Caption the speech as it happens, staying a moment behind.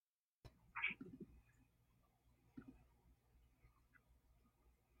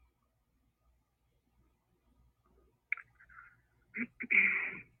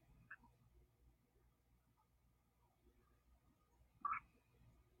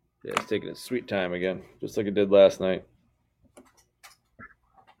Yeah, it's taking its sweet time again, just like it did last night.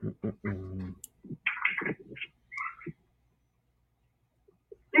 I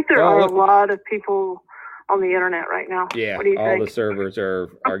think there are a lot of people on the internet right now. Yeah, what do you all think? the servers are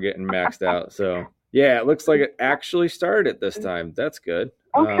getting maxed out. So yeah, it looks like it actually started this time. That's good.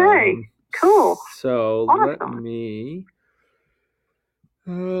 Okay, cool. So awesome.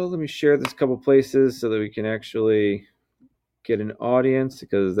 let me share this couple places so that we can actually get an audience,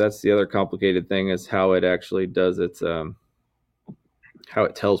 because that's the other complicated thing is how it actually does its how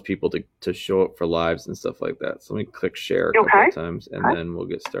it tells people to show up for lives and stuff like that. So let me click share a couple of times and then we'll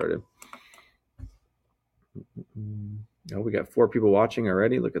get started. Oh, we got 4 people watching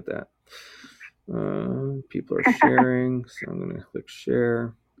already. Look at that. People are sharing, so I'm going to click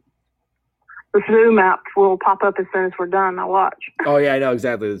share. The Zoom app will pop up as soon as we're done. I'll watch. Oh yeah, I know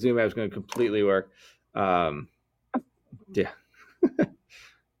exactly. The Zoom app is going to completely work. Yeah,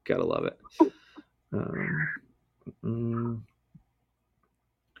 gotta love it.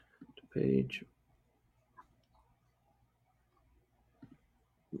 Page.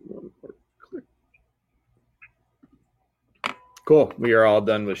 One more click. Cool. We are all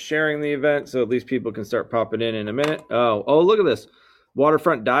done with sharing the event, so at least people can start popping in a minute. Oh, look at this.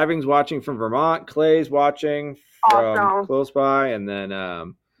 Waterfront Diving's watching from Vermont. Clay's watching from close by, and then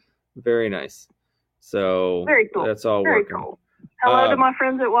very nice. So very cool. That's all very working. Cool. Hello to my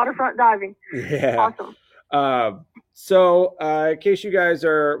friends at Waterfront Diving. Yeah. Awesome. So in case you guys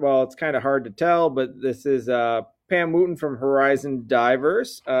are, well, it's kind of hard to tell, but this is Pam Wooten from Horizon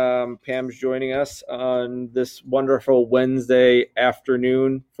Divers. Pam's joining us on this wonderful Wednesday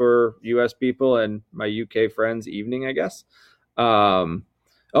afternoon for U.S. people and my UK friends evening, I guess.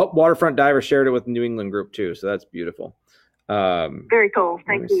 Waterfront Divers shared it with the New England group too, so that's beautiful. Very cool.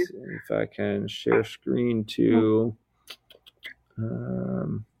 Thank you. See if I can share screen to.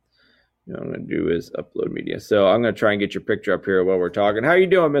 What I'm going to do is upload media. So I'm going to try and get your picture up here while we're talking. How are you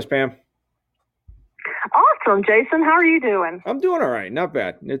doing, Miss Pam? Awesome, Jason. How are you doing? I'm doing all right. Not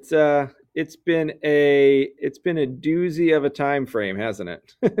bad. It's been a doozy of a time frame, hasn't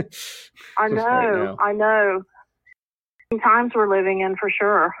it? I know. Right, I know. Times we're living in for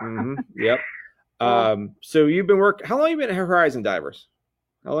sure. Yep. So you've been how long have you been at Horizon Divers?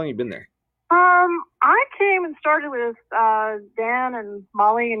 How long have you been there? I came and started with Dan and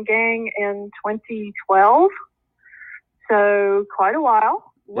Molly and gang in 2012. So quite a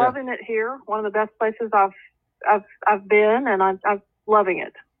while. Yeah. Loving it here. One of the best places I've been, and I'm loving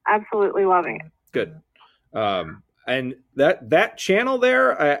it. Absolutely loving it. Good. And that channel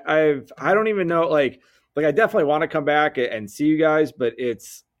there, I don't even know, like I definitely want to come back and see you guys, but it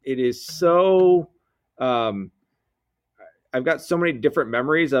is so I've got so many different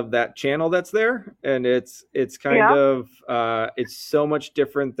memories of that channel that's there, and it's kind of it's so much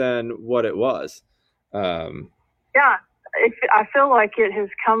different than what it was. Yeah, I feel like it has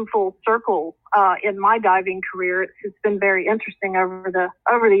come full circle in my diving career. It's been very interesting over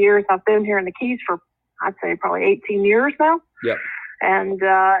the years. I've been here in the Keys for, I'd say, probably 18 years now. Yep. And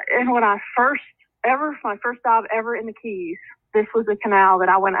when my first dive ever in the Keys, this was the canal that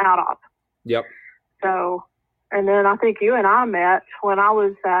I went out of. Yep. So. And then I think you and I met when I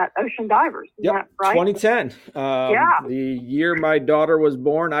was at Ocean Divers. Yep, right? 2010. The year my daughter was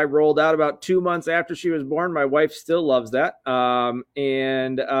born. I rolled out about 2 months after she was born. My wife still loves that. I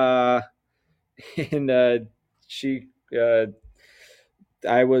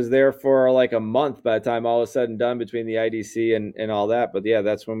was there for like a month by the time all was said and done between the IDC and all that. But yeah,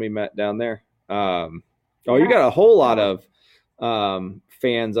 that's when we met down there. You got a whole lot of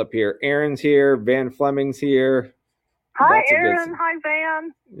fans up here. Aaron's here. Van Fleming's here. Hi, Aaron. Hi,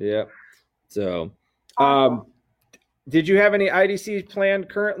 Van. Yep. So, did you have any IDCs planned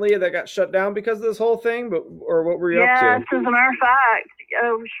currently that got shut down because of this whole thing? Or what were you up to? Yes, as a matter of fact,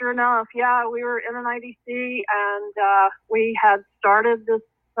 sure enough. Yeah, we were in an IDC and we had started this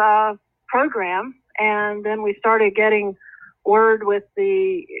program, and then we started getting word with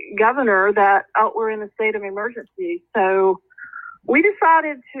the governor that we're in a state of emergency. So we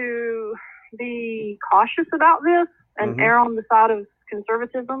decided to be cautious about this and err on the side of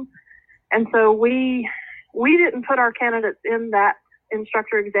conservatism. And so we didn't put our candidates in that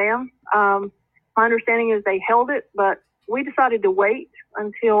instructor exam. My understanding is they held it, but we decided to wait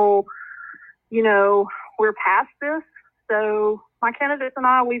until, we're past this. So my candidates and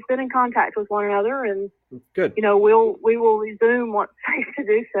I, we've been in contact with one another, and good. We will resume once safe to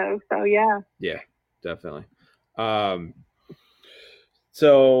do so. So yeah. Yeah, definitely.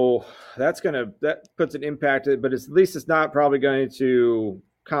 So that puts an impact, but at least it's not probably going to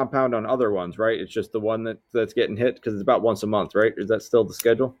compound on other ones, right? It's just the one that's getting hit because it's about once a month, right? Is that still the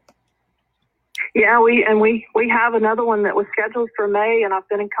schedule? Yeah, we have another one that was scheduled for May, and I've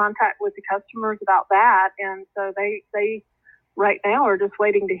been in contact with the customers about that, and so they right now are just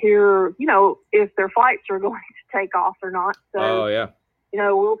waiting to hear, if their flights are going to take off or not. So, oh yeah,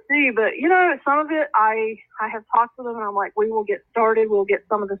 we'll see. But some of it, I have talked to them, and I'm like, we will get started. We'll get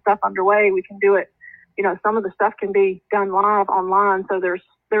some of the stuff underway. We can do it. Some of the stuff can be done live online. So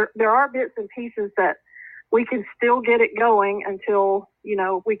there are bits and pieces that we can still get it going until,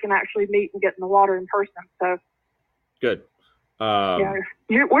 we can actually meet and get in the water in person. So good.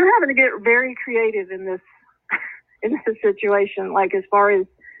 We're having to get very creative in this in this situation, like as far as,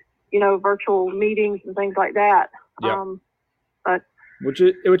 virtual meetings and things like that. Yeah. But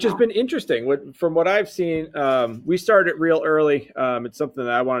which has been interesting. From what I've seen, we started real early. It's something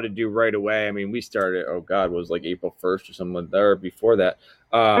that I wanted to do right away. I mean, we started, it was like April 1st or something there before that.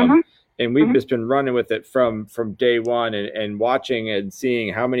 And we've just been running with it from day one, and watching and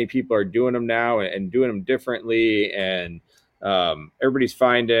seeing how many people are doing them now and doing them differently. And everybody's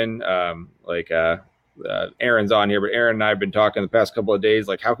finding, Aaron's on here, but Aaron and I have been talking the past couple of days,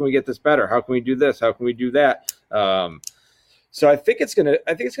 like, how can we get this better? How can we do this? How can we do that? So I think it's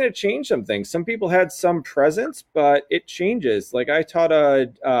gonna change some things. Some people had some presence, but it changes. Like, I taught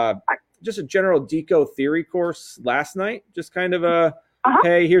just a general deco theory course last night, just kind of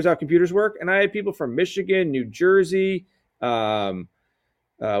hey, here's how computers work. And I had people from Michigan, New Jersey,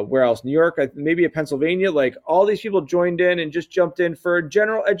 where else? New York, maybe Pennsylvania. Like, all these people joined in and just jumped in for a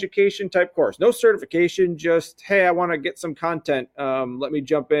general education type course. No certification, just, hey, I want to get some content. Let me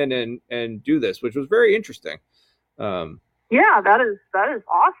jump in and do this, which was very interesting. Yeah, that is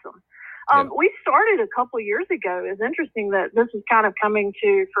awesome. We started a couple of years ago. It's interesting that this is kind of coming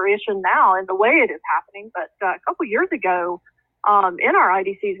to fruition now in the way it is happening. But a couple of years ago, in our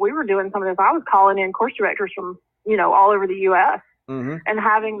IDCs, we were doing some of this. I was calling in course directors from, all over the U.S. And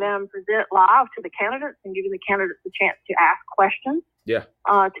having them present live to the candidates and giving the candidates a chance to ask questions. Yeah.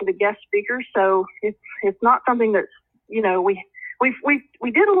 To the guest speakers. So it's not something that's,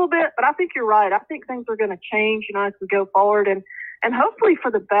 we did a little bit, but I think you're right. I think things are going to change, as we go forward, and hopefully for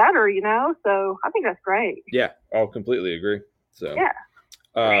the better, So I think that's great. Yeah, I'll completely agree. So yeah,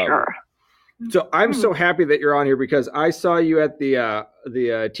 for sure. So I'm so happy that you're on here, because I saw you at the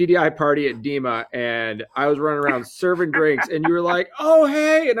TDI party at DEMA, and I was running around serving drinks, and you were like, "Oh,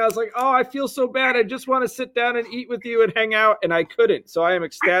 hey," and I was like, "Oh, I feel so bad. I just want to sit down and eat with you and hang out," and I couldn't. So I am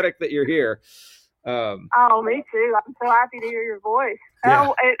ecstatic that you're here. Me too. I'm so happy to hear your voice.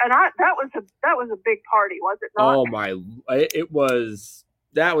 Yeah. That was a big party, was it not? Oh my!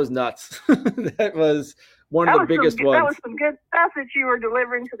 That was nuts. That was one of the biggest ones. That was some good stuff that you were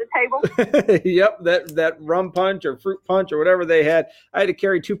delivering to the table. Yep, that rum punch or fruit punch or whatever they had. I had to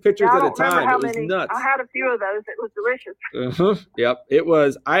carry 2 pitchers at a time. It was nuts. I had a few of those. It was delicious. Yep, it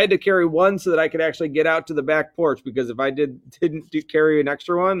was. I had to carry one so that I could actually get out to the back porch, because if I didn't carry an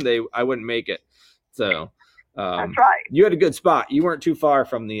extra one, I wouldn't make it. So that's right. You had a good spot. You weren't too far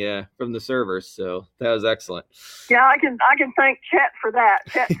from the servers, so that was excellent. Yeah, I can thank Chet for that.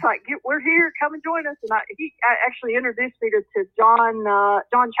 Chet's like, we're here, come and join us. And he actually introduced me to John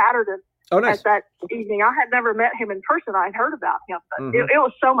Chatterton. Oh, nice. At that evening. I had never met him in person. I'd heard about him, but it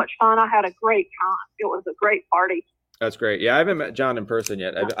was so much fun. I had a great time. It was a great party. That's great. Yeah, I haven't met John in person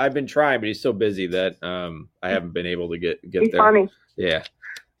yet. I've been trying, but he's so busy that I haven't been able to get he's there. Funny. Yeah.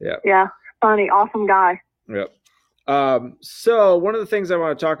 Yeah. Funny, awesome guy. Yep. So one of the things I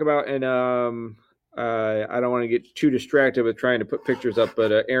want to talk about, and I don't want to get too distracted with trying to put pictures up,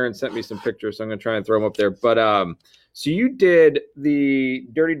 but Aaron sent me some pictures, so I'm going to try and throw them up there. But so you did the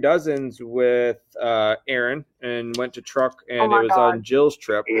Dirty Dozens with Aaron and went to truck, and it was on Jill's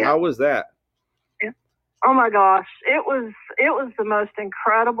trip. Yeah. How was that? Yeah. Oh my gosh, it was the most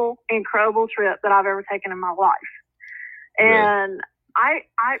incredible trip that I've ever taken in my life, and. Really? I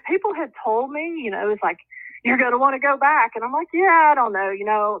people had told me, it's like, you're going to want to go back. And I'm like, yeah, I don't know.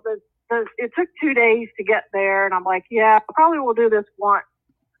 It took 2 days to get there. And I'm like, yeah, I probably will do this once.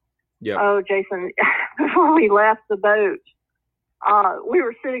 Yep. Oh, Jason, before we left the boat, we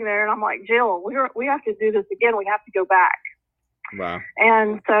were sitting there and I'm like, Jill, we have to do this again. We have to go back. Wow.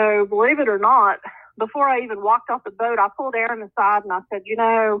 And so, believe it or not, before I even walked off the boat, I pulled Aaron aside and I said,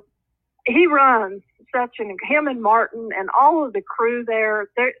 he runs him and Martin and all of the crew there.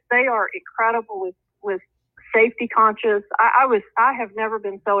 They are incredible with safety conscious. I have never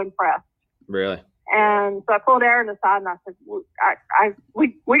been so impressed. Really? And so I pulled Aaron aside and I said,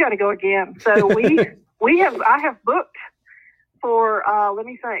 we got to go again. So I have booked for, let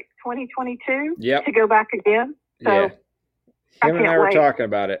me think, 2022 to go back again. So yeah. Him and I were talking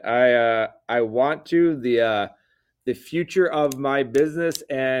about it. I want to, the future of my business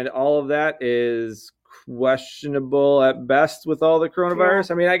and all of that is questionable at best with all the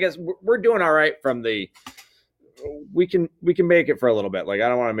coronavirus. I mean, I guess we're doing all right from the we can make it for a little bit. Like, I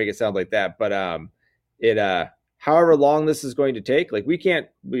don't want to make it sound like that, but however long this is going to take, like we can't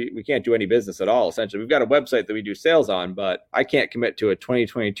do any business at all. Essentially, we've got a website that we do sales on, but I can't commit to a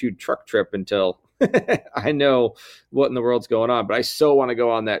 2022 truck trip until I know what in the world's going on. But I so want to go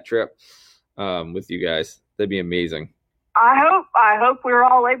on that trip with you guys. That'd be amazing. I hope we're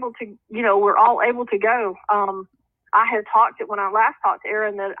all able to go. I had when I last talked to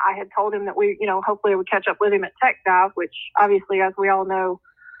Aaron, that I had told him that we, hopefully would catch up with him at Tech Dive, which obviously, as we all know,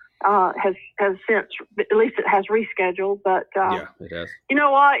 has since, at least it has rescheduled. But yeah, it has. You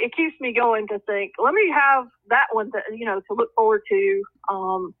know what? It keeps me going to think, let me have that one to look forward to.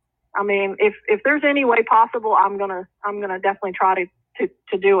 I mean, if there's any way possible, I'm gonna definitely try to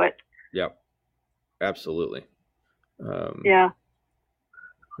do it. Yep, absolutely. Yeah.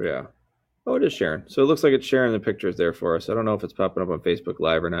 Oh, it is sharing. So it looks like it's sharing the pictures there for us. I don't know if it's popping up on Facebook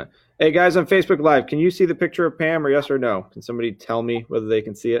Live or not. Hey, guys on Facebook Live, can you see the picture of Pam, or yes or no? Can somebody tell me whether they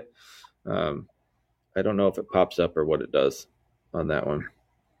can see it? I don't know if it pops up or what it does on that one.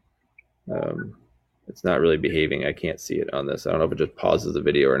 It's not really behaving. I can't see it on this. I don't know if it just pauses the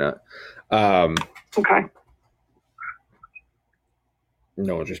video or not. Okay.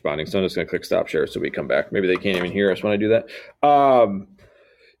 No one's responding, so I'm just going to click stop share so we come back. Maybe they can't even hear us when I do that.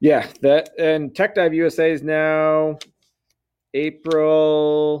 Yeah, that and Tech Dive USA is now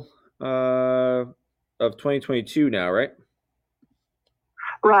April of 2022 now, right?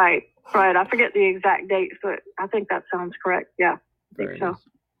 Right. I forget the exact date, but I think that sounds correct. Yeah, I think so. Nice.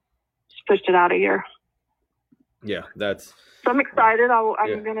 Just pushed it out a year. Yeah, that's. So I'm excited.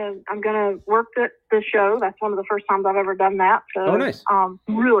 I'm gonna work the show. That's one of the first times I've ever done that. So nice.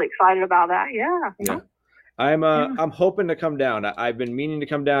 Really excited about that. Yeah. I'm hoping to come down. I've been meaning to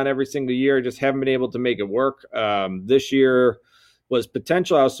come down every single year. Just haven't been able to make it work. This year was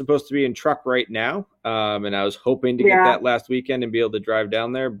potential. I was supposed to be in truck right now, and I was hoping to get that last weekend and be able to drive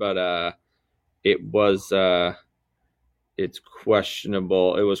down there. But it was it's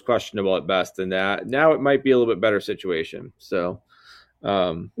questionable. It was questionable at best, and now it might be a little bit better situation. So we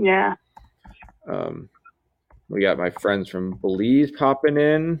got my friends from Belize popping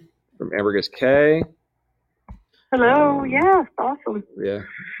in from Ambergris K. Hello. Yes. Awesome. Yeah,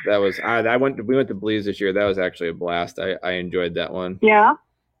 that was. We went to Belize this year. That was actually a blast. I enjoyed that one. Yeah.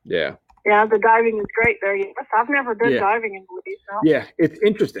 Yeah. Yeah, the diving is great there. Yes, I've never done diving in Belize. No. Yeah, it's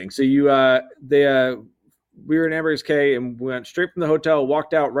interesting. So we were in Ambergris K and we went straight from the hotel,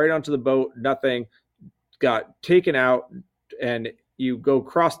 walked out right onto the boat. Nothing, got taken out, and you go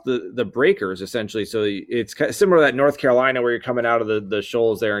across the breakers essentially. So it's kind of similar to that North Carolina where you're coming out of the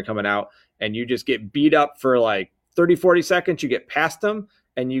shoals there and coming out, and you just get beat up for like 30, 40 seconds, you get past them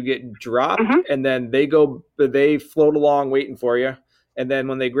and you get dropped, and then they float along waiting for you. And then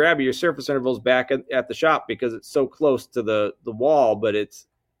when they grab you, your surface interval's back at the shop because it's so close to the wall, but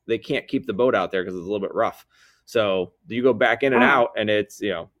they can't keep the boat out there because it's a little bit rough. So you go back in and out, and it's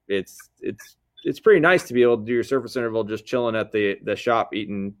pretty nice to be able to do your surface interval just chilling at the shop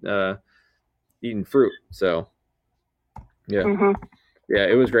eating fruit. So yeah. Yeah,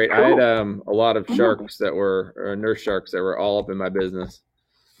 it was great. Cool. I had a lot of sharks that were nurse sharks that were all up in my business.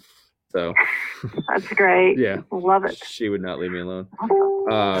 So that's great. Yeah, love it. She would not leave me alone.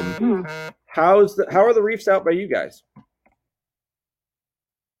 How are the reefs out by you guys?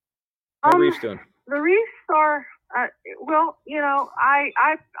 How are reefs doing? The reefs are I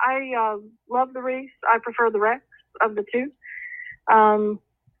love the reefs. I prefer the wrecks of the two,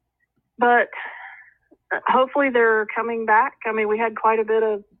 but. Hopefully they're coming back. I mean, we had quite a bit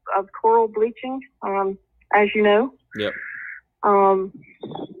of coral bleaching, as you know. Yep.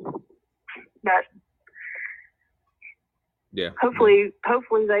 But yeah. Hopefully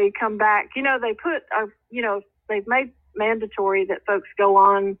they come back. They put, they've made mandatory that folks go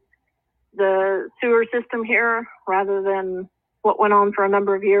on the sewer system here rather than what went on for a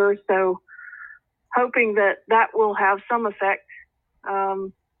number of years. So hoping that will have some effect.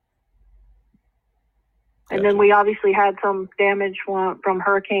 And then we obviously had some damage from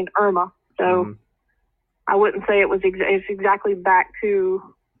Hurricane Irma. So I wouldn't say it's exactly back to,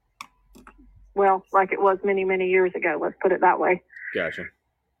 like it was many, many years ago. Let's put it that way. Gotcha.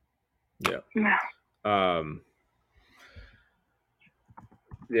 Yeah.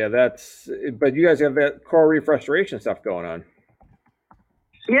 But you guys have that coral reef restoration stuff going on.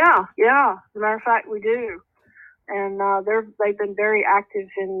 Yeah. As a matter of fact, we do. And they've been very active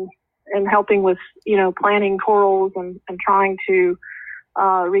in helping with, planting corals and trying to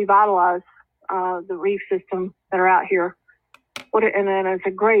revitalize the reef system that are out here. And then it's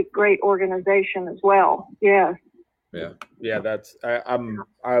a great organization as well. Yes. Yeah. That's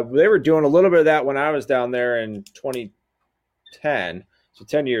they were doing a little bit of that when I was down there in 2010, so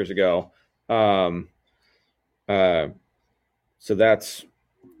 10 years ago. So that's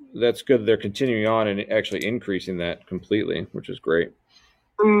good. They're continuing on and actually increasing that completely, which is great.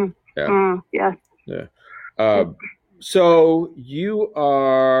 Yes. Yeah. So you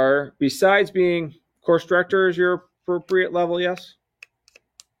are, besides being course director, is your appropriate level? Yes.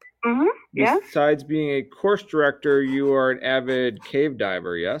 Yes. Besides being a course director, you are an avid cave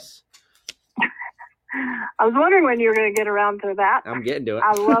diver. Yes. I was wondering when you were going to get around to that. I'm getting to it.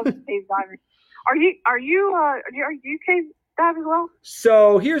 I love cave diving. Are you cave dive as well?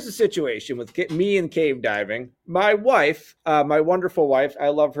 So here's the situation with me and cave diving. My wife, my wonderful wife, I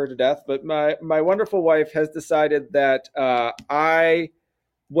love her to death, but my wonderful wife has decided that I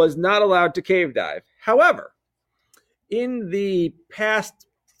was not allowed to cave dive. However, in the past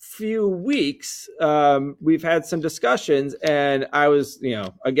few weeks, we've had some discussions, and I was,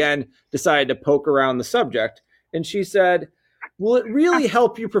 again, decided to poke around the subject. And she said, will it really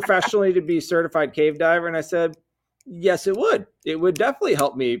help you professionally to be a certified cave diver? And I said, yes, it would. It would definitely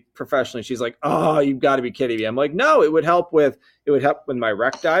help me professionally. She's like, oh, you've got to be kidding me. I'm like, no, it would help with my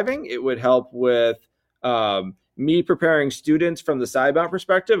wreck diving. It would help with me preparing students from the sidebound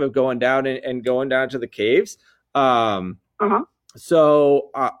perspective of going down and going down to the caves. So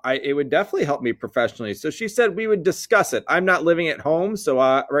it would definitely help me professionally. So she said we would discuss it. I'm not living at home. So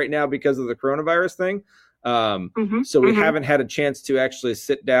right now, because of the coronavirus thing, we haven't had a chance to actually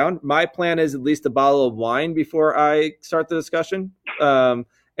sit down. My plan is at least a bottle of wine before I start the discussion,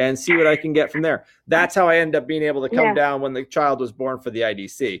 and see what I can get from there. That's how I end up being able to come down when the child was born for the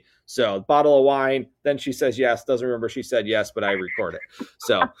IDC. So bottle of wine, then she says yes, doesn't remember she said yes, but I record it.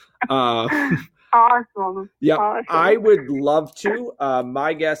 So, awesome. Yeah, awesome. I would love to.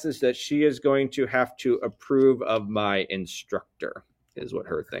 My guess is that she is going to have to approve of my instructor, is what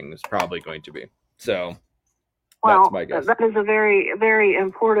her thing is probably going to be. So, that's my guess. That is a very, very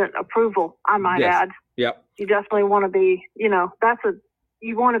important approval, I might add. Yep. You definitely want to be, you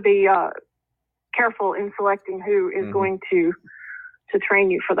want to be careful in selecting who is going to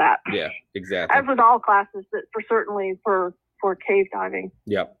train you for that. Yeah, exactly. As with all classes, but certainly for cave diving.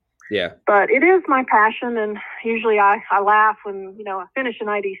 Yep. Yeah. But it is my passion, and usually I laugh when, I finish an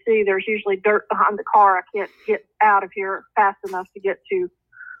IDC, there's usually dirt behind the car. I can't get out of here fast enough to get to,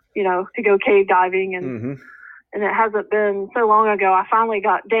 to go cave diving. And it hasn't been so long ago. I finally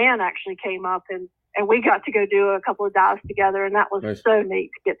Dan actually came up and we got to go do a couple of dives together, and that was nice. So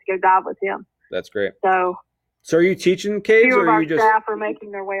neat to get to go dive with him. That's great. So are you teaching caves, or are you just staff are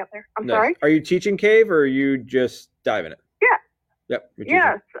making their way up there? I'm sorry. Are you teaching cave, or are you just diving it? Yeah. Yep.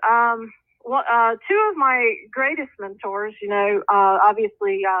 Yes. Two of my greatest mentors,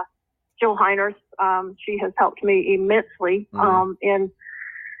 obviously Jill Heiners. She has helped me immensely in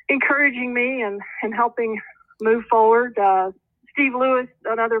encouraging me and helping move forward. Steve Lewis,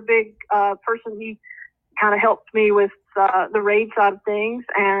 another big person, he kind of helped me with the raid side of things,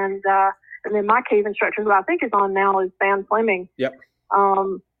 and then my cave instructor, who I think is on now, is Van Fleming. Yep.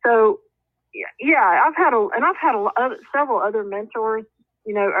 So yeah, I've had several other mentors,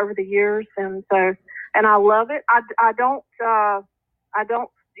 over the years, and I love it. I don't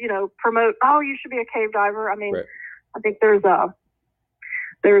promote, oh, you should be a cave diver. I mean, right. I think there's a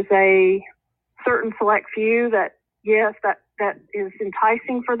certain select few that, yes, that is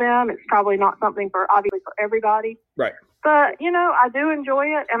enticing for them. It's probably not something obviously for everybody. Right. But, I do enjoy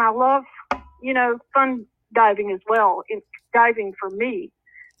it, and I love, fun diving as well. It's diving for me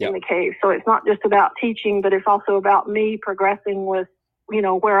in the cave. So it's not just about teaching, but it's also about me progressing with,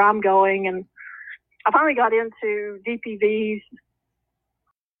 where I'm going. And I finally got into DPVs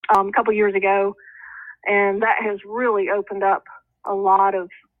a couple years ago, and that has really opened up a lot of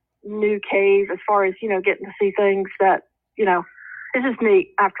new caves as far as, getting to see things that, it's just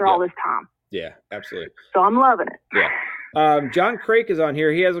neat after all this time. Yeah, absolutely. So I'm loving it. Yeah. John Craik is on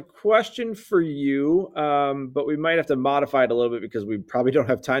here. He has a question for you, but we might have to modify it a little bit because we probably don't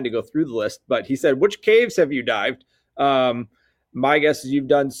have time to go through the list. But he said, which caves have you dived? My guess is you've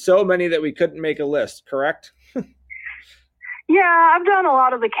done so many that we couldn't make a list, correct? Yeah, I've done a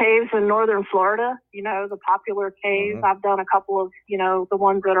lot of the caves in northern Florida, the popular caves. I've done a couple of, the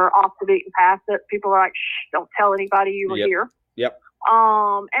ones that are off the beaten path that people are like, shh, don't tell anybody you were here. Yep.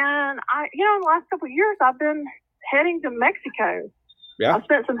 And I, in the last couple of years, I've been heading to Mexico. Yeah. I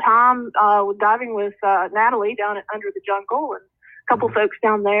spent some time diving with Natalie down at Under the Jungle and a couple folks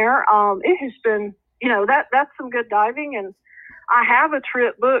down there. It has been, that's some good diving. And I have a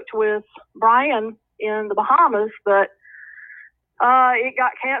trip booked with Brian in the Bahamas, but it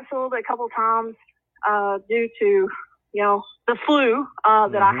got canceled a couple times due to, the flu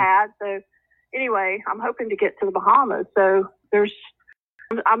that I had. So anyway, I'm hoping to get to the Bahamas. So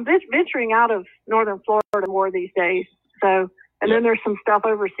I'm venturing out of northern Florida more these days. So, and then there's some stuff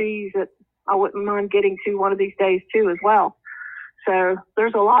overseas that I wouldn't mind getting to one of these days too as well. So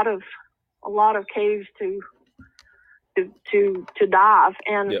there's a lot of caves to dive,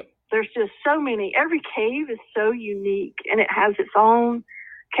 and there's just so many. Every cave is so unique, and it has its own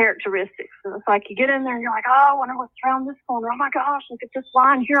characteristics. And it's like you get in there and you're like, oh, I wonder what's around this corner. Oh my gosh, look at this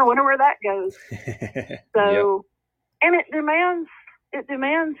line here. I wonder where that goes. So, and it demands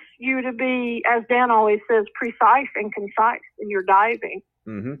you to be, as Dan always says, precise and concise in your diving.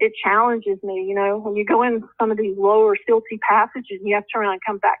 Mm-hmm. It challenges me, when you go in some of these lower silty passages and you have to turn around and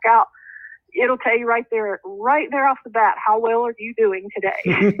come back out. It'll tell you right there off the bat, how well are you doing today?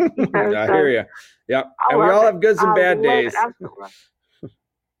 I hear you. Yeah. And we all have goods and bad days.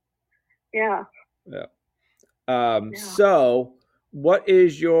 Yeah. So what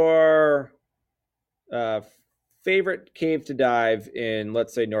is your favorite cave to dive in,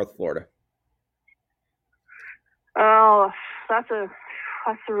 let's say, North Florida? Oh, that's a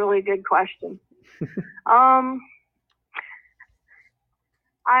really good question.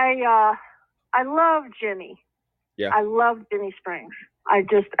 I love Jenny. Yeah. I love Jenny Springs. I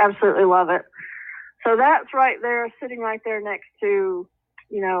just absolutely love it. So that's right there, sitting right there next to,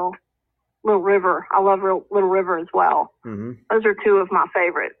 Little River. I love Little River as well. Mm-hmm. Those are two of my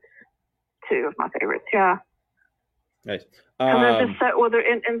favorites. Yeah. Nice. And there's just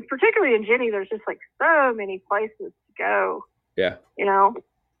and particularly in Jenny, there's just like so many places to go. Yeah.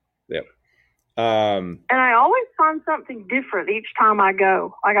 Yep. And I always find something different each time I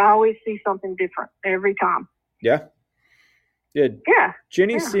go. Like I always see something different every time. Yeah. Yeah.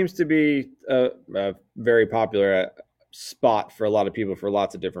 Jenny seems to be a very popular spot for a lot of people for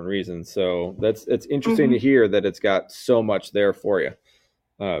lots of different reasons. So it's interesting to hear that it's got so much there for you.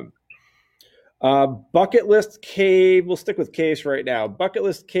 Bucket list cave. We'll stick with caves right now. Bucket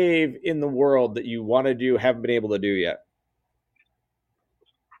list cave in the world that you want to do, haven't been able to do yet.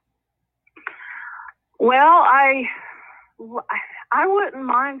 Well, I wouldn't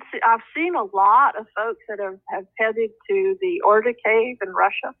mind. I've seen a lot of folks that have headed to the Orda Cave in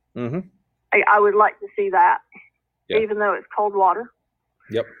Russia. Mm-hmm. I would like to see that, even though it's cold water.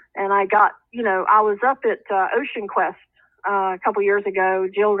 Yep. And I got, I was up at Ocean Quest a couple years ago.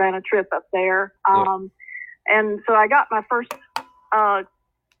 Jill ran a trip up there. And so I got my first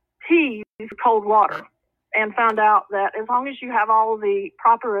tease cold water and found out that as long as you have all the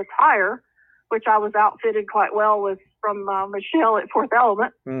proper attire, which I was outfitted quite well with from Michelle at Fourth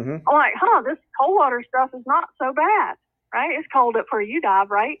Element. Mm-hmm. I'm like, this cold water stuff is not so bad, right? It's cold up where you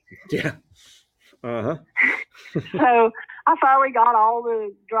dive, right? Yeah. Uh-huh. So I finally got all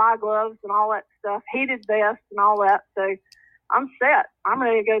the dry gloves and all that stuff, heated vest and all that. So I'm set. I'm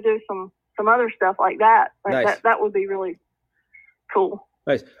ready to go do some other stuff like that. Nice. That would be really cool.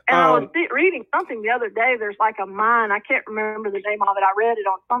 Nice. And I was reading something the other day. There's like a mine. I can't remember the name of it. I read it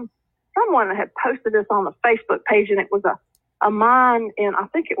on someone had posted this on the Facebook page, and it was a mine in, I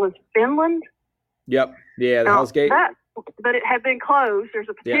think it was Finland. Yep. Yeah, the Hell's Gate. But it had been closed. There's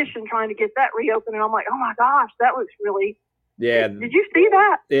a petition trying to get that reopened, and I'm like, oh my gosh, that looks really. Yeah. Did you see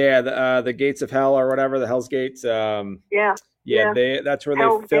that? Yeah, the Gates of Hell or whatever, the Hell's Gates. Yeah. That's where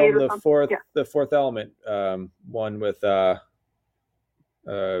Hell's they filmed Gate the Fourth Element one with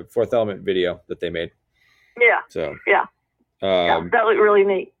Fourth Element video that they made. Yeah. So that looked really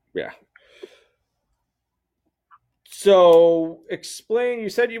neat. Yeah. So explain, you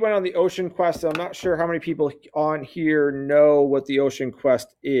said you went on the Ocean Quest. I'm not sure how many people on here know what the Ocean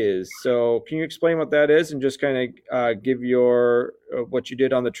Quest is. So can you explain what that is and just kind of give your, what you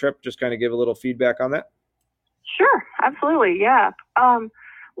did on the trip, just kind of give a little feedback on that? Sure. Absolutely. Yeah.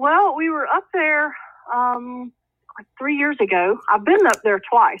 Well, we were up there like 3 years ago. I've been up there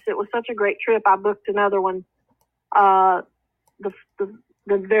twice. It was such a great trip. I booked another one the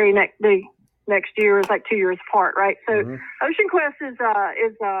very next year. Is like 2 years apart, right? So Ocean Quest is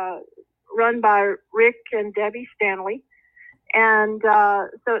run by Rick and Debbie Stanley, and so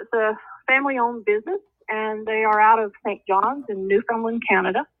it's a family-owned business, and they are out of St. John's in Newfoundland,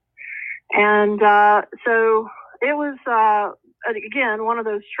 Canada. And so it was again one of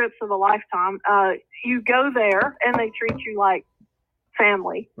those trips of a lifetime. You go there, and they treat you like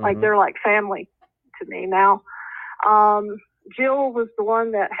family, like they're like family to me now. Jill was the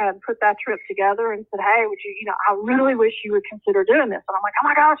one that had put that trip together and said, hey, would you, I really wish you would consider doing this. And I'm like, oh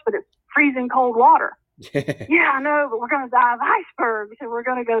my gosh, but it's freezing cold water. Yeah, I know, but we're going to dive icebergs, and we're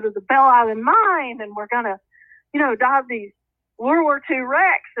going to go to the Belle Island mine, and we're going to, dive these World War II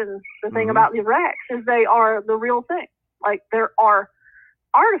wrecks. And the thing about the wrecks is they are the real thing. Like, there are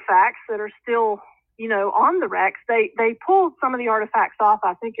artifacts that are still, on the wrecks. They pulled some of the artifacts off.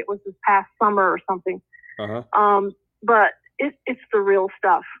 I think it was this past summer or something. But it's the real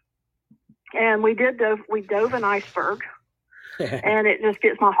stuff. And we dove an iceberg. And it just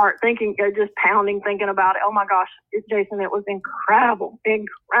gets my heart just pounding, thinking about it. Oh my gosh, Jason, it was incredible.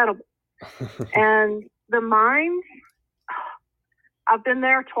 And the mines, I've been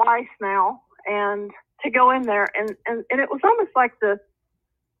there twice now, and to go in there, and it was almost like the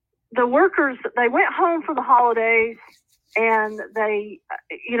workers, they went home for the holidays, and they,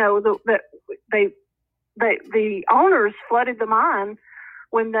 the owners flooded the mine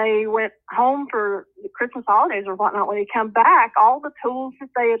when they went home for the Christmas holidays or whatnot. When they come back, all the tools that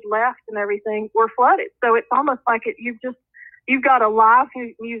they had left and everything were flooded. So it's almost like you've got a live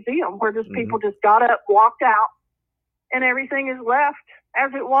museum where just people just got up, walked out, and everything is left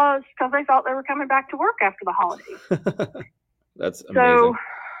as it was because they thought they were coming back to work after the holidays. That's amazing. So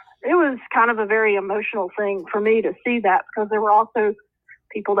it was kind of a very emotional thing for me to see that, because there were also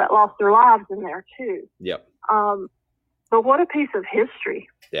people that lost their lives in there too. Yep. But what a piece of history.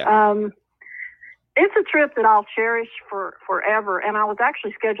 Yeah. It's a trip that I'll cherish forever. And I was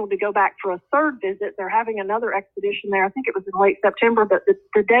actually scheduled to go back for a third visit. They're having another expedition there. I think it was in late September, but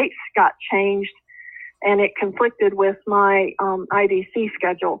the dates got changed, and it conflicted with my IDC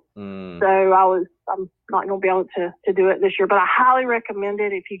schedule. So I'm not going to be able to do it this year, but I highly recommend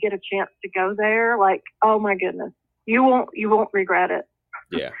it if you get a chance to go there. Like, oh my goodness, you won't regret it.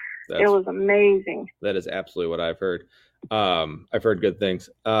 Yeah. It was amazing. That is absolutely what I've heard. I've heard good things.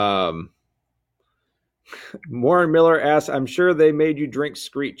 Warren Miller asks, I'm sure they made you drink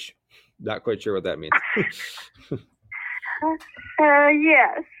Screech. Not quite sure what that means.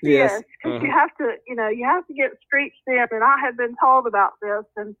 Yes. Because you have to get Screech in, and I have been told about this,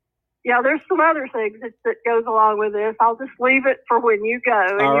 and there's some other things that goes along with this. I'll just leave it for when you go,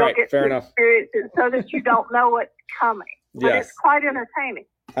 and you'll get to experience it so that you don't know what's coming. But it's quite entertaining.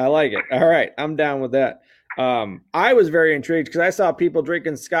 I like it. All right. I'm down with that. I was very intrigued because I saw people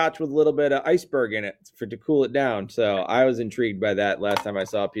drinking scotch with a little bit of iceberg in it to cool it down. So I was intrigued by that last time I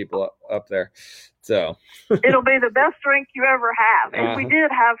saw people up there. So it'll be the best drink you ever have. And we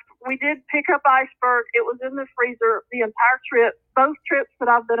did pick up iceberg. It was in the freezer the entire trip. Both trips that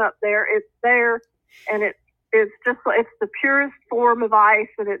I've been up there, it's there, and it's the purest form of ice,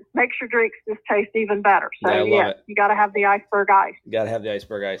 and it makes your drinks just taste even better. So you got to have the iceberg ice. You got to have the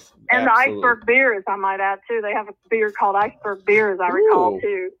iceberg ice. And Absolutely. The iceberg beers, I might add too. They have a beer called iceberg beer, as I recall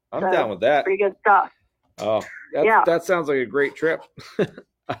too. I'm down with that. Pretty good stuff. Oh, that sounds like a great trip.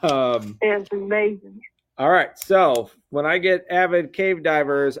 It's amazing. All right, so when I get avid cave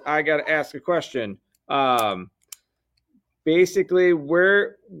divers, I got to ask a question. Basically,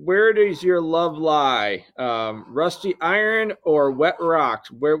 where does your love lie? Rusty iron or wet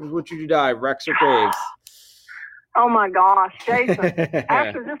rocks? Where would you dive, wrecks or caves? Oh my gosh, Jason!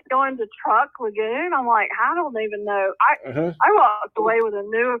 After just going to Truck Lagoon, I'm like, I don't even know. I walked away with a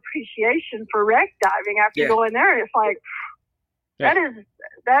new appreciation for wreck diving after going there. It's like that is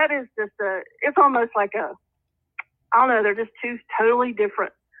just it's almost like I don't know. They're just two totally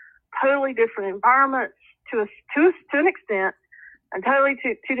different environments. To an extent, and totally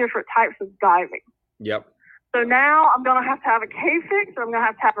two different types of diving. Yep. So now I'm going to have a cave fix, or I'm going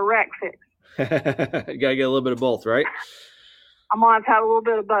to have a wreck fix. You got to get a little bit of both, right? I'm going to have a little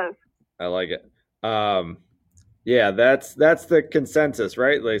bit of both. I like it. That's the consensus,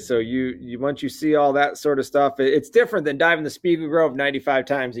 right? Like, so you once you see all that sort of stuff, it's different than diving the Spiegel Grove 95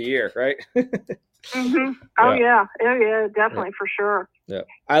 times a year, right? Oh yeah, definitely for sure. Yeah,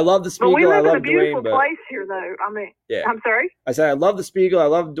 I love the Spiegel. But we live in a beautiful place here, though. I mean, I'm sorry. I said I love the Spiegel. I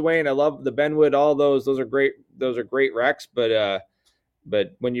love Dwayne. I love the Benwood. All those are great. Those are great wrecks.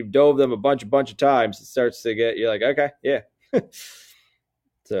 But when you've dove them a bunch of times, it starts to get you're like, okay, yeah.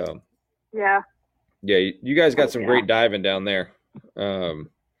 So yeah, you guys got some great diving down there.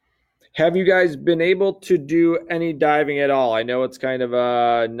 Have you guys been able to do any diving at all? I know it's kind of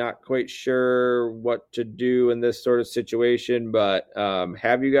not quite sure what to do in this sort of situation, but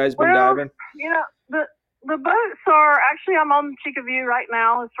have you guys been diving? Yeah, the boats are actually. I'm on Chica View right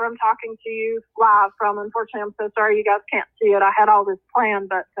now. That's where I'm talking to you live from. Unfortunately, I'm so sorry you guys can't see it. I had all this planned,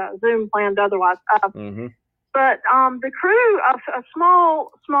 but Zoom planned otherwise. But the crew of a small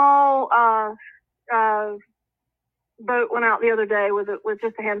boat went out the other day with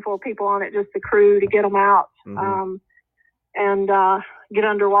just a handful of people on it, just the crew to get them out and get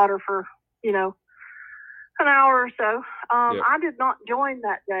underwater for an hour or so. Yep. I did not join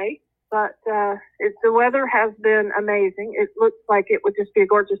that day, but the weather has been amazing. It looks like it would just be a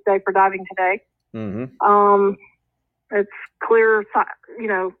gorgeous day for diving today. Mm-hmm. It's clear,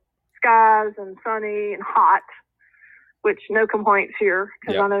 skies and sunny and hot, which no complaints here,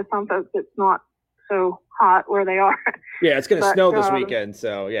 because Yep. I know some folks it's not so hot where they are. Yeah, it's going to snow this weekend,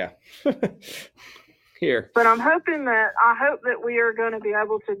 so yeah. Here. But I hope that we are going to be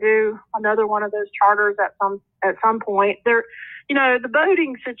able to do another one of those charters at some point. There, the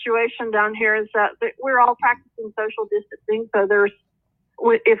boating situation down here is that we're all practicing social distancing. So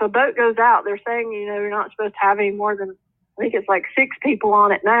if a boat goes out, they're saying, you're not supposed to have any more than, I think it's like 6 people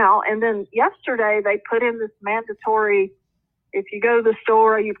on it now. And then yesterday they put in this mandatory, if you go to the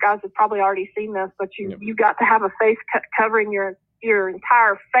store, you guys have probably already seen this, but you got to have a face covering your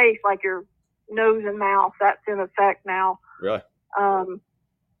entire face, like your nose and mouth. That's in effect now. Really?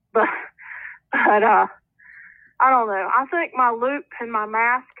 But I don't know. I think my loop and my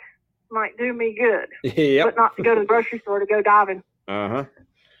mask might do me good. Yep. But not to go to the grocery store to go diving. Uh-huh.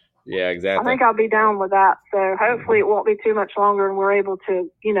 Yeah, exactly. I think I'll be down with that. So hopefully it won't be too much longer and we're able to,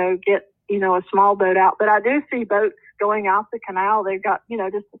 get, a small boat out. But I do see boats going out the canal. They've got,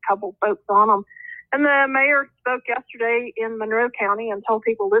 just a couple boats on them. And the mayor spoke yesterday in Monroe County and told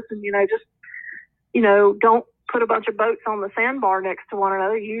people, listen, just, don't put a bunch of boats on the sandbar next to one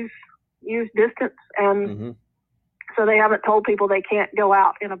another. Use distance. And so they haven't told people they can't go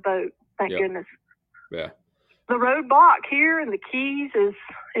out in a boat. Thank goodness. Yeah. The roadblock here in the Keys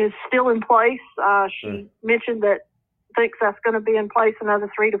is still in place. She mentioned that thinks that's going to be in place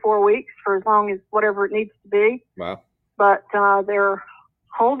another 3 to 4 weeks for as long as whatever it needs to be. Wow. But they're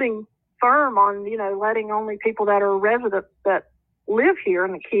holding firm on, letting only people that are residents that live here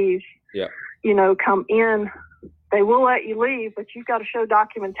in the Keys, come in. They will let you leave, but you've got to show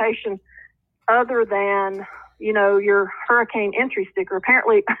documentation other than, your hurricane entry sticker.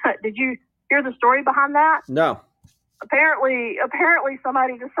 Apparently, did you hear the story behind that? No. Apparently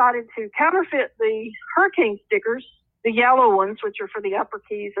somebody decided to counterfeit the hurricane stickers, the yellow ones, which are for the upper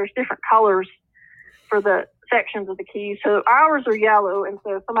Keys. There's different colors for the sections of the Keys. So ours are yellow, and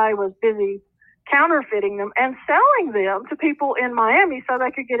so somebody was busy counterfeiting them and selling them to people in Miami so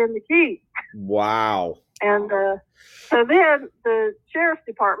they could get in the Keys. Wow. And so then the sheriff's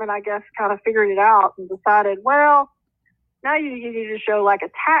department, I guess, kind of figured it out and decided, well, now you need to show like a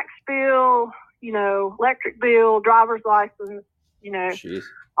tax bill, electric bill, driver's license, Jeez.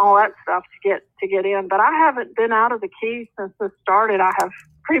 all that stuff to get in. But I haven't been out of the Keys since this started. I have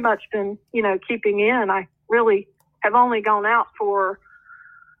pretty much been, keeping in. I really have only gone out for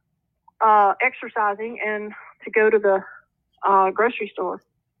exercising and to go to the grocery store.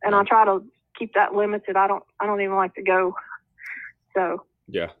 And I try to keep that limited. I don't even like to go. So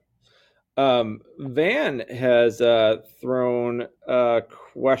yeah. Van has thrown a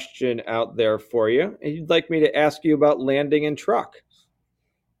question out there for you. He'd like me to ask you about landing in truck.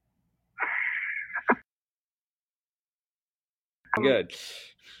 Good.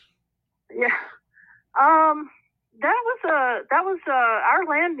 Yeah. That was our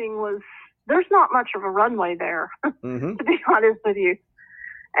landing was, there's not much of a runway there, to be honest with you.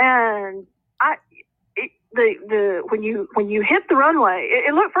 And when you hit the runway,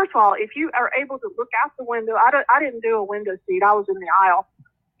 it look, first of all, if you are able to look out the window, I didn't do a window seat. I was in the aisle.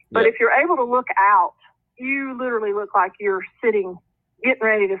 But if you're able to look out, you literally look like you're getting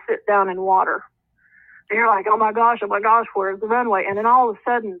ready to sit down in water. And you're like, oh my gosh, where's the runway? And then all of a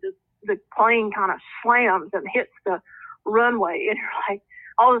sudden, the plane kind of slams and hits the runway. And you're like,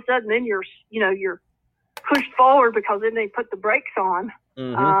 all of a sudden, then you're pushed forward because then they put the brakes on.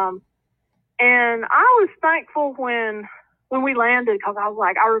 And I was thankful when we landed, because I was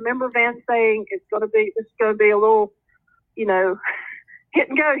like, I remember Van saying this is going to be a little, hit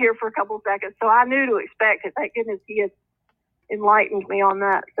and go here for a couple of seconds. So I knew to expect it. Thank goodness he had enlightened me on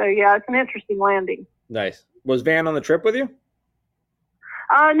that. So yeah, it's an interesting landing. Nice. Was Van on the trip with you?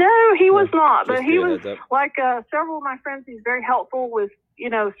 No, he was not, but he was like several of my friends. He's very helpful with,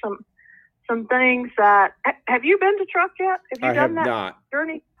 some things that. Have you been to truck yet? Have you done that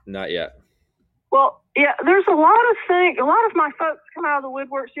journey? Not yet. Well, yeah, there's a lot of things. A lot of my folks come out of the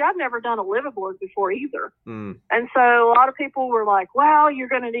woodwork. See, I've never done a liveaboard before either. And so a lot of people were like, well, you're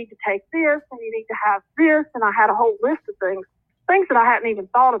going to need to take this and you need to have this. And I had a whole list of things that I hadn't even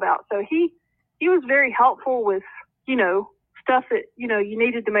thought about. So he was very helpful with, stuff that, you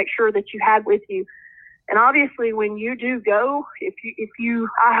needed to make sure that you had with you. And obviously when you do go,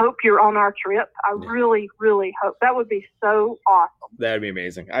 I hope you're on our trip. I really, really hope. That would be so awesome. That'd be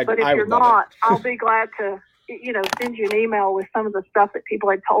amazing. But if you're not, I'll be glad to send you an email with some of the stuff that people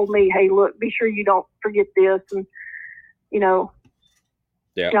had told me. Hey, look, be sure you don't forget this. And, yeah,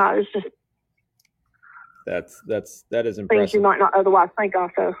 it's just. That is impressive. Things you might not otherwise think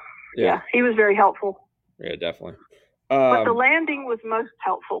of. So, yeah, he was very helpful. Yeah, definitely. But the landing was most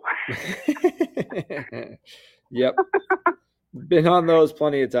helpful. Yep. Been on those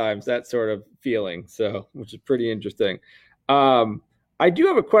plenty of times, that sort of feeling. So, which is pretty interesting. I do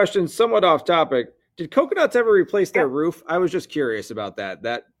have a question somewhat off topic. Did Coconuts ever replace their roof? I was just curious about that.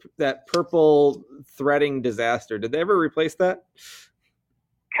 That purple threading disaster. Did they ever replace that?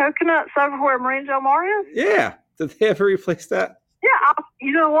 Coconuts over where Marine Del Mar is? Yeah. Did they ever replace that? Yeah,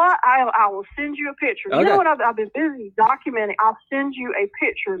 you know what? I will send you a picture. Okay. You know what? I've been busy documenting. I'll send you a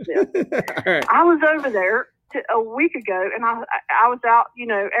picture of this. Right. I was over there a week ago, and I was out,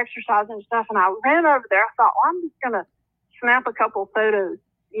 exercising and stuff, and I ran over there. I thought, well, I'm just going to snap a couple of photos,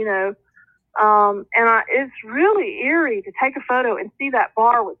 it's really eerie to take a photo and see that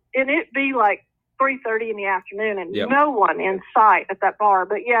bar, and it be like 3:30 in the afternoon, and no one in sight at that bar.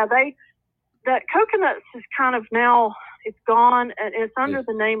 But yeah, that Coconuts is kind of now, it's gone, and it's under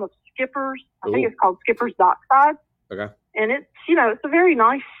the name of Skipper's. I think it's called Skipper's Dockside. Okay. And it's, it's a very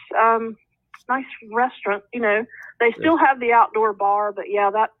nice restaurant. They still have the outdoor bar, but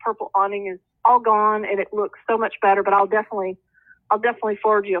yeah, that purple awning is all gone, and it looks so much better. But I'll definitely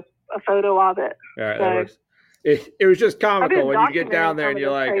forward you a photo of it. All right, that works. It was just comical when you get down there and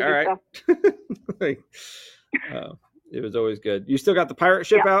you're like, all right. It was always good. You still got the pirate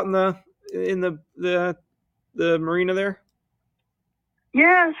ship out in the marina there?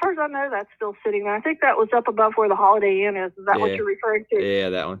 Yeah, as far as I know, that's still sitting there. I think that was up above where the Holiday Inn is. Is that what you're referring to? Yeah,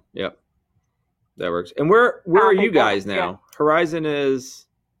 that one. Yep. That works. And where are you guys now? Yeah. Horizon is.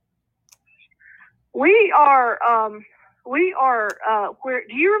 We are where?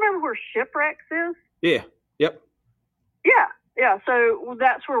 Do you remember where Shipwrecks is? Yeah. Yep. Yeah. So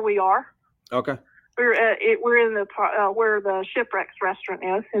that's where we are. Okay. We're in the where the Shipwrecks restaurant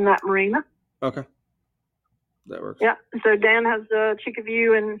is, in that marina. Okay. That works. Yeah. So Dan has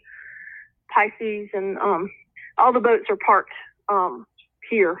Chicaview and Pisces, and all the boats are parked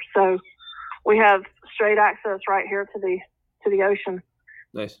here. So we have straight access right here to the ocean.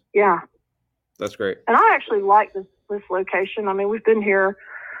 Nice. Yeah. That's great. And I actually like this location. I mean, we've been here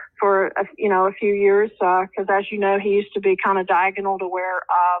for a few years because, as you know, he used to be kind of diagonal to where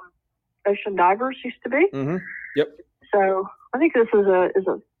Ocean Divers used to be. Mm-hmm. Yep. So I think this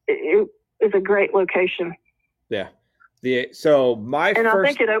is a great location. Yeah. I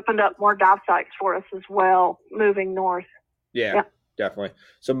think it opened up more dive sites for us as well, moving north. Yeah, definitely.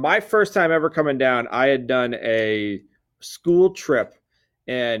 So my first time ever coming down, I had done a school trip,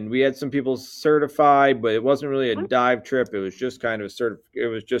 and we had some people certified, but it wasn't really a dive trip. It was just kind of it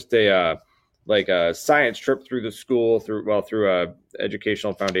was just a science trip through the school, through a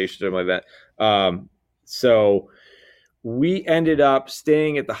educational foundation, something like that. So we ended up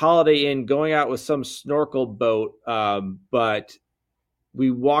staying at the Holiday Inn, going out with some snorkel boat, but we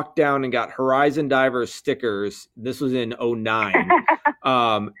walked down and got Horizon Divers stickers. This was in 2009.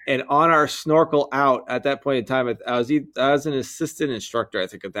 And on our snorkel out at that point in time, I was an assistant instructor, I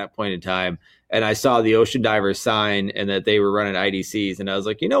think, at that point in time. And I saw the Ocean Divers sign and that they were running IDCs. And I was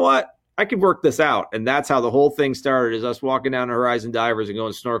like, you know what? I could work this out. And that's how the whole thing started, is us walking down to Horizon Divers and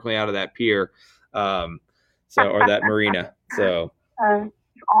going snorkeling out of that pier. Or that marina. So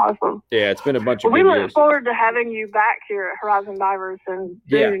awesome. Yeah, it's been a bunch of we good look years. forward to having you back here at Horizon Divers and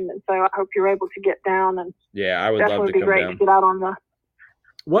soon. And so I hope you're able to get down, and I would love to come down. Definitely be great to get out on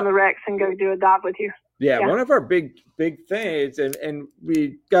the wrecks and go do a dive with you. Yeah, one of our big things, and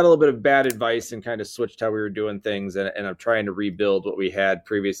we got a little bit of bad advice and kind of switched how we were doing things, and I'm trying to rebuild what we had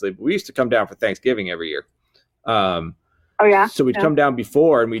previously. But we used to come down for Thanksgiving every year. So we'd come down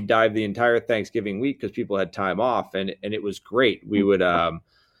before, and we'd dive the entire Thanksgiving week because people had time off, and it was great. We would,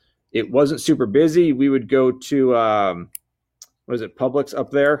 it wasn't super busy. We would go to, Publix up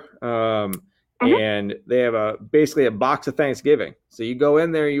there? And they have basically a box of Thanksgiving. So you go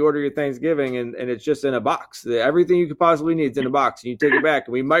in there, you order your Thanksgiving, and it's just in a box. Everything you could possibly need is in a box, and you take it back.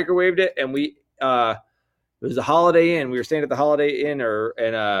 And we microwaved it, and it was a Holiday Inn. We were staying at the Holiday Inn,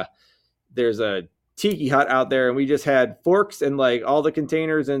 and there's a tiki hut out there, and we just had forks and like all the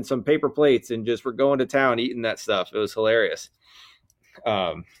containers and some paper plates, and just were going to town eating that stuff. It was hilarious.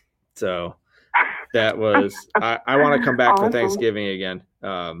 So that was, I want to come back for Thanksgiving again.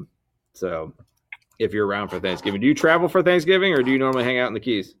 So if you're around for Thanksgiving, do you travel for Thanksgiving, or do you normally hang out in the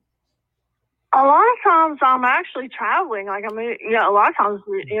Keys? A lot of times I'm actually traveling. A lot of times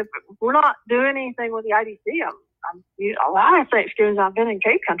if we're not doing anything with the IDC, a lot of Thanksgivings I've been in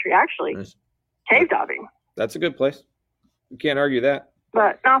cave country, actually. Nice. Cave diving. That's a good place. You can't argue that.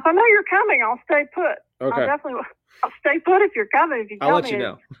 But now, if I know you're coming, I'll stay put. Okay. I'll stay put if you're coming. If you I'll let you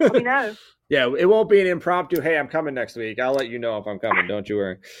know. Let me know. Yeah, it won't be an impromptu, hey, I'm coming next week. I'll let you know if I'm coming. Don't you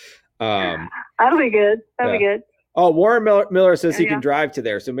worry. That'll be good. That'll be good. Oh, Warren Miller says he can drive to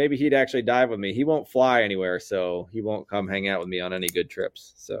there, so maybe he'd actually dive with me. He won't fly anywhere, so he won't come hang out with me on any good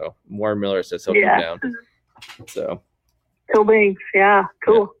trips. So Warren Miller says he'll come down. So cool beans. Yeah,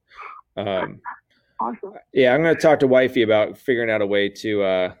 cool. Awesome. Yeah, I'm going to talk to Wifey about figuring out a way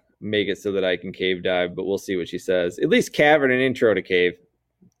to make it so that I can cave dive, but we'll see what she says. At least cavern an intro to cave.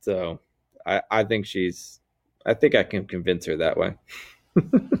 So I think I can convince her that way.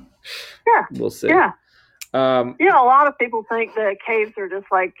 Yeah. We'll see. Yeah. A lot of people think that caves are just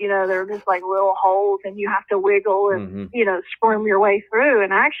like, they're just like little holes and you have to wiggle and, squirm your way through.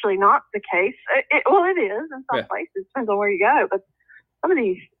 And actually not the case. It is in some places. Depends on where you go. But some of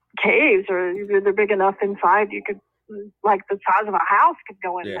these caves they're big enough inside. You could, like the size of a house could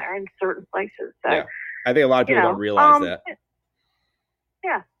go in there in certain places. So, I think a lot of people don't realize that.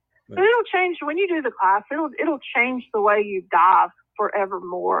 Yeah. But it'll change when you do the class. It'll change the way you dive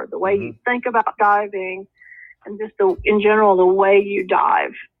forevermore, the way you think about diving, and just in general the way you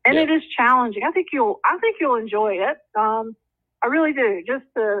dive. And it is challenging. I think you'll enjoy it. I really do. Just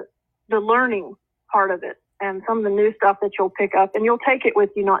the learning part of it and some of the new stuff that you'll pick up, and you'll take it with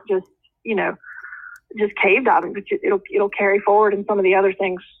you, not just just cave diving, but it'll carry forward in some of the other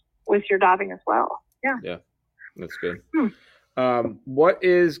things with your diving as well. Yeah, that's good. What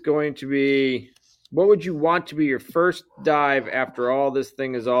would you want to be your first dive after all this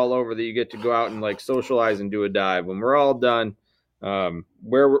thing is all over, that you get to go out and like socialize and do a dive? When we're all done,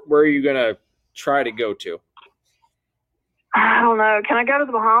 where are you going to try to go to? I don't know. Can I go to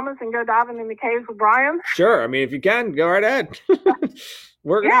the Bahamas and go diving in the caves with Brian? Sure. I mean, if you can, go right ahead.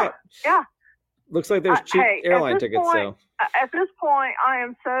 Work it out. Yeah. Looks like there's cheap airline tickets. So at this point,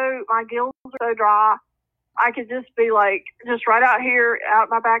 my gills are so dry. I could just be like, just right out here, out in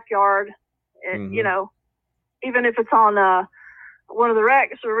my backyard. And, even if it's on one of the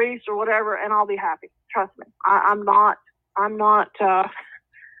wrecks or reefs or whatever, and I'll be happy. Trust me. I'm not. The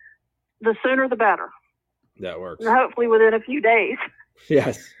sooner the better. That works. And hopefully within a few days.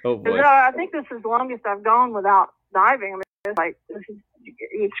 Yes. Hopefully. I think this is the longest I've gone without diving. I mean,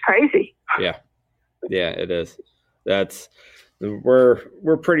 it's crazy. Yeah. Yeah, it is.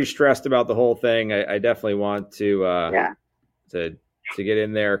 We're pretty stressed about the whole thing. I definitely want to get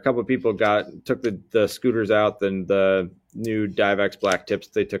in there. A couple of people took the scooters out, then the new DiveX black tips,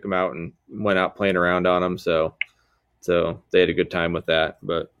 they took them out and went out playing around on them. So they had a good time with that,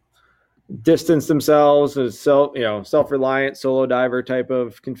 but distance themselves as self-reliant solo diver type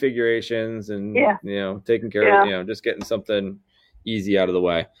of configurations and, taking care of, just getting something easy out of the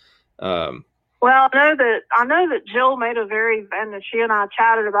way. Well, I know that Jill made and she and I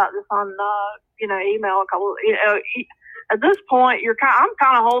chatted about this on, email a couple, at this point, I'm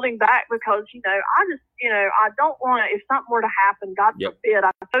kind of holding back because, I don't want to, if something were to happen, God forbid,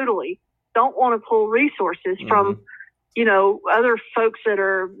 I totally don't want to pull resources from, other folks that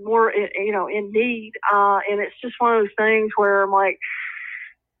are more, in need. And it's just one of those things where I'm like,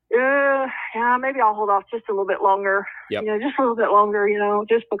 maybe I'll hold off just a little bit longer, just a little bit longer,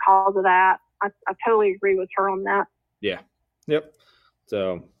 just because of that. I totally agree with her on that. Yeah. Yep.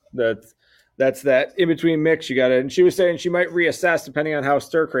 So that's that in between mix you got it. And she was saying she might reassess depending on how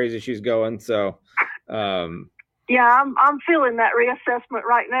stir crazy she's going. So, I'm feeling that reassessment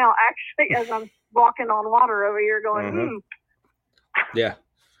right now, actually, as I'm walking on water over here going, Yeah.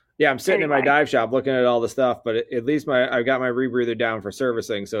 Yeah. I'm sitting in my dive shop looking at all the stuff, but at least I've got my rebreather down for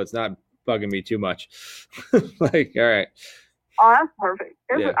servicing. So it's not bugging me too much. Like, all right. Oh, that's perfect.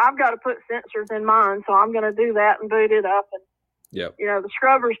 I've got to put sensors in mine, so I'm going to do that and boot it up. And, the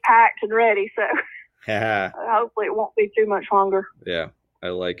scrubber's packed and ready, so hopefully it won't be too much longer. Yeah, I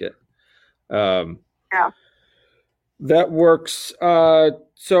like it. That works.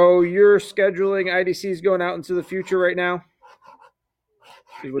 So you're scheduling IDCs going out into the future right now?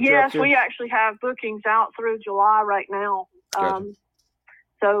 Yes, we actually have bookings out through July right now. Gotcha.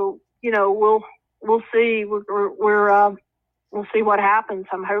 So, we'll see. We'll see what happens.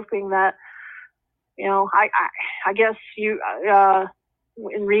 I'm hoping that, I guess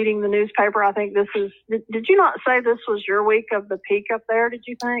in reading the newspaper, I think did you not say this was your week of the peak up there? Did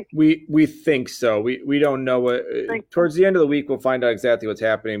you think? We think so. We don't know what, towards the end of the week, we'll find out exactly what's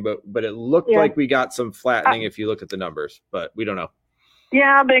happening, but it looked like we got some flattening if you look at the numbers, but we don't know.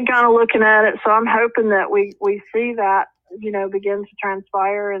 Yeah, I've been kind of looking at it. So I'm hoping that we see that, begin to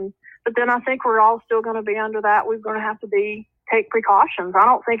transpire. But then I think we're all still going to be under that. We're going to have to take precautions. I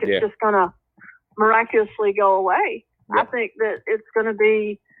don't think it's just going to miraculously go away. Yep. I think that it's going to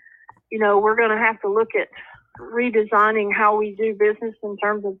be, we're going to have to look at redesigning how we do business in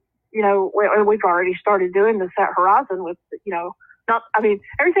terms of, we've already started doing this at Horizon with,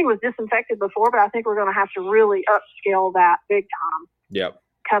 everything was disinfected before, but I think we're going to have to really upscale that big time. Yep.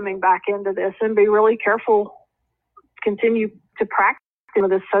 Coming back into this and be really careful, continue to practice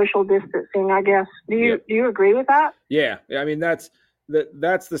this social distancing, I guess. Do you agree with that? Yeah. I mean, that's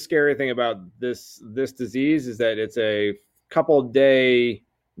the scary thing about this disease is that it's a couple day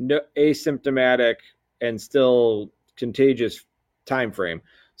asymptomatic and still contagious time frame.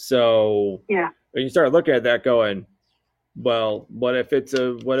 So when you start looking at that going, well, what if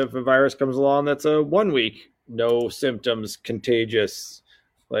a virus comes along that's a 1 week, no symptoms, contagious?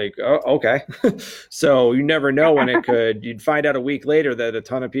 Like, oh, okay. So you never know when it could. You'd find out a week later that a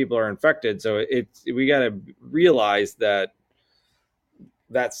ton of people are infected. So we got to realize that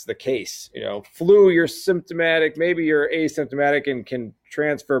that's the case. Flu, you're symptomatic, maybe you're asymptomatic and can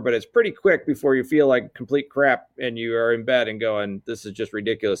transfer, but it's pretty quick before you feel like complete crap and you are in bed and going, this is just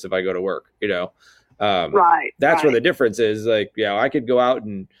ridiculous if I go to work, Right. That's where the difference is. Like, I could go out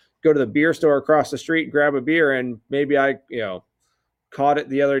and go to the beer store across the street, grab a beer, and maybe I, caught it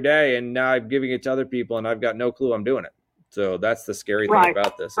the other day and now I'm giving it to other people and I've got no clue I'm doing it. So that's the scary thing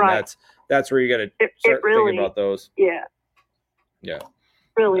about this. And that's where you got to start thinking about those. Yeah. Yeah.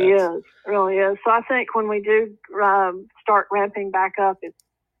 Really is. So I think when we do start ramping back up, it's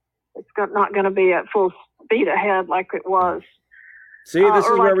not going to be at full speed ahead like it was. See, this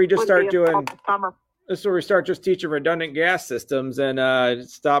is where we just start doing. Summer. This is where we start just teaching redundant gas systems and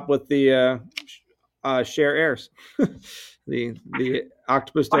stop with the share airs. the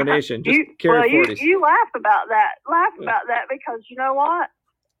octopus donation. Just carry 40s. You laugh about that. Because you know what?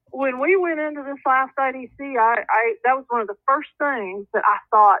 When we went into this last IDC, that was one of the first things that I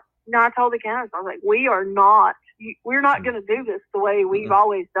thought. I told the candidates, I was like, we're not going to do this the way we've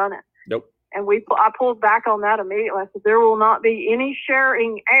always done it. Nope. And I pulled back on that immediately. I said, there will not be any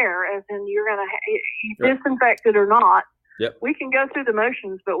sharing air, as in you're going to disinfected or not. Yep. We can go through the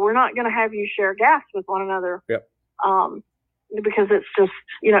motions, but we're not going to have you share gas with one another. Yep. Because it's just,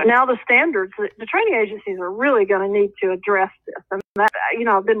 now the standards, the training agencies are really going to need to address this. And that,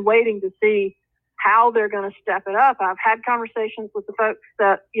 I've been waiting to see how they're going to step it up. I've had conversations with the folks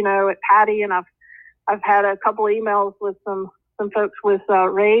that, at Patty, and I've had a couple emails with some folks with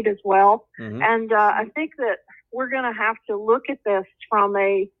RAID as well. Mm-hmm. And I think that we're going to have to look at this from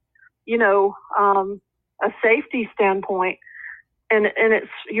a safety standpoint. And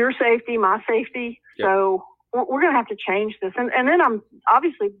it's your safety, my safety. Yep. So we're going to have to change this. And then I'm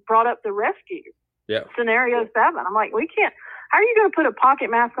obviously brought up the rescue scenario 7. I'm like, how are you going to put a pocket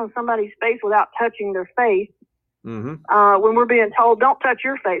mask on somebody's face without touching their face? Mm-hmm. When we're being told, don't touch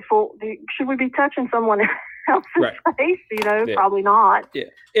your face. Well, should we be touching someone else's face? Probably not. Yeah.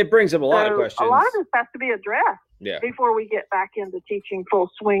 It brings up a lot of questions. A lot of this has to be addressed before we get back into teaching full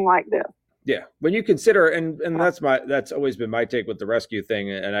swing like this. Yeah, when you consider, and that's always been my take with the rescue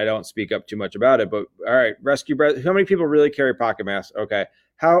thing, and I don't speak up too much about it. But all right, rescue breath. How many people really carry pocket masks? Okay,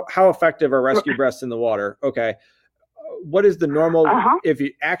 how effective are rescue breaths in the water? Okay, what is the normal? If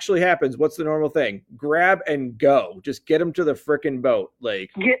it actually happens, what's the normal thing? Grab and go. Just get them to the frickin' boat.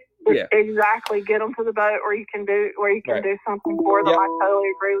 Exactly. Get them to the boat, or you can do something for them. I totally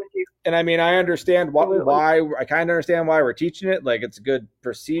agree with you. And I mean, I understand why. I kind of understand why we're teaching it. Like, it's a good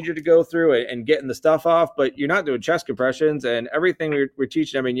procedure to go through and getting the stuff off. But you're not doing chest compressions and everything we're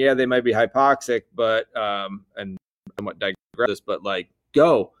teaching. I mean, yeah, they might be hypoxic, but and somewhat digress this, but like,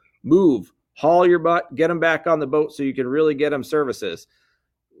 go, move, haul your butt, get them back on the boat so you can really get them services.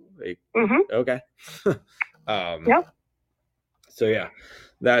 Like, okay. Yep. So yeah.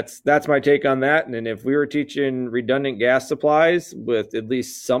 That's my take on that. And if we were teaching redundant gas supplies with at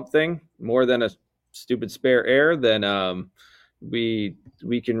least something more than a stupid spare air, then we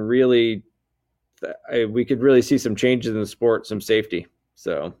could really see some changes in the sport, some safety.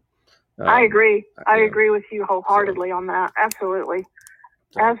 So I agree. I agree with you wholeheartedly on that. Absolutely.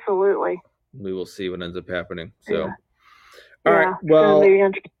 Absolutely. We will see what ends up happening. So all right. Well,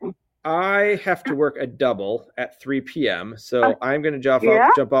 I have to work a double at 3 p.m. So I'm going to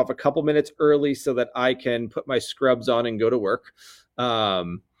jump off a couple minutes early so that I can put my scrubs on and go to work.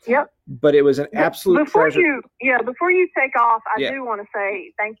 But it was an absolute pleasure. Before you take off, I do want to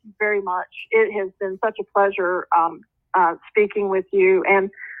say thank you very much. It has been such a pleasure speaking with you, and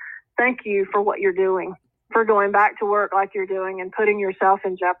thank you for what you're doing, for going back to work like you're doing and putting yourself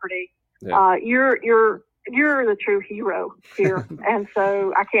in jeopardy. Yeah. You're the true hero here. And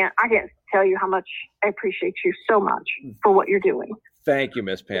so I can't tell you how much I appreciate you so much for what you're doing. Thank you,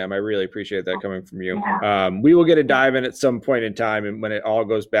 Miss Pam. I really appreciate that coming from you. Yeah. We will get a dive in at some point in time, and when it all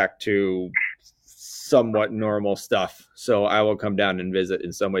goes back to somewhat normal stuff. So I will come down and visit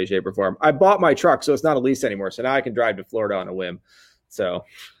in some way, shape, or form. I bought my truck, so it's not a lease anymore. So now I can drive to Florida on a whim. So.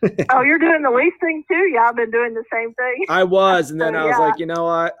 Oh, you're doing the lease thing too? Yeah, I've been doing the same thing. I was, and then I was like, you know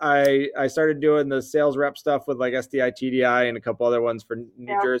what? I started doing the sales rep stuff with like SDI, TDI, and a couple other ones for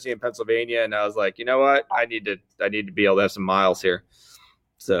New Jersey and Pennsylvania, and I was like, you know what? I need to be able to have some miles here.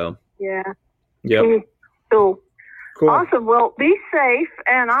 So yeah, yep. Cool. Awesome. Well, be safe,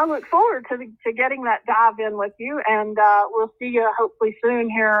 and I look forward to getting that dive in with you, and we'll see you hopefully soon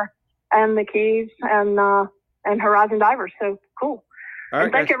here in the Keys and Horizon Divers. So cool. All right,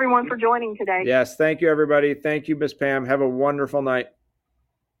 and thank everyone for joining today. Yes, thank you, everybody. Thank you, Miss Pam. Have a wonderful night.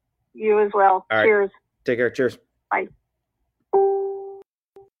 You as well. All right. Cheers. Take care. Cheers. Bye.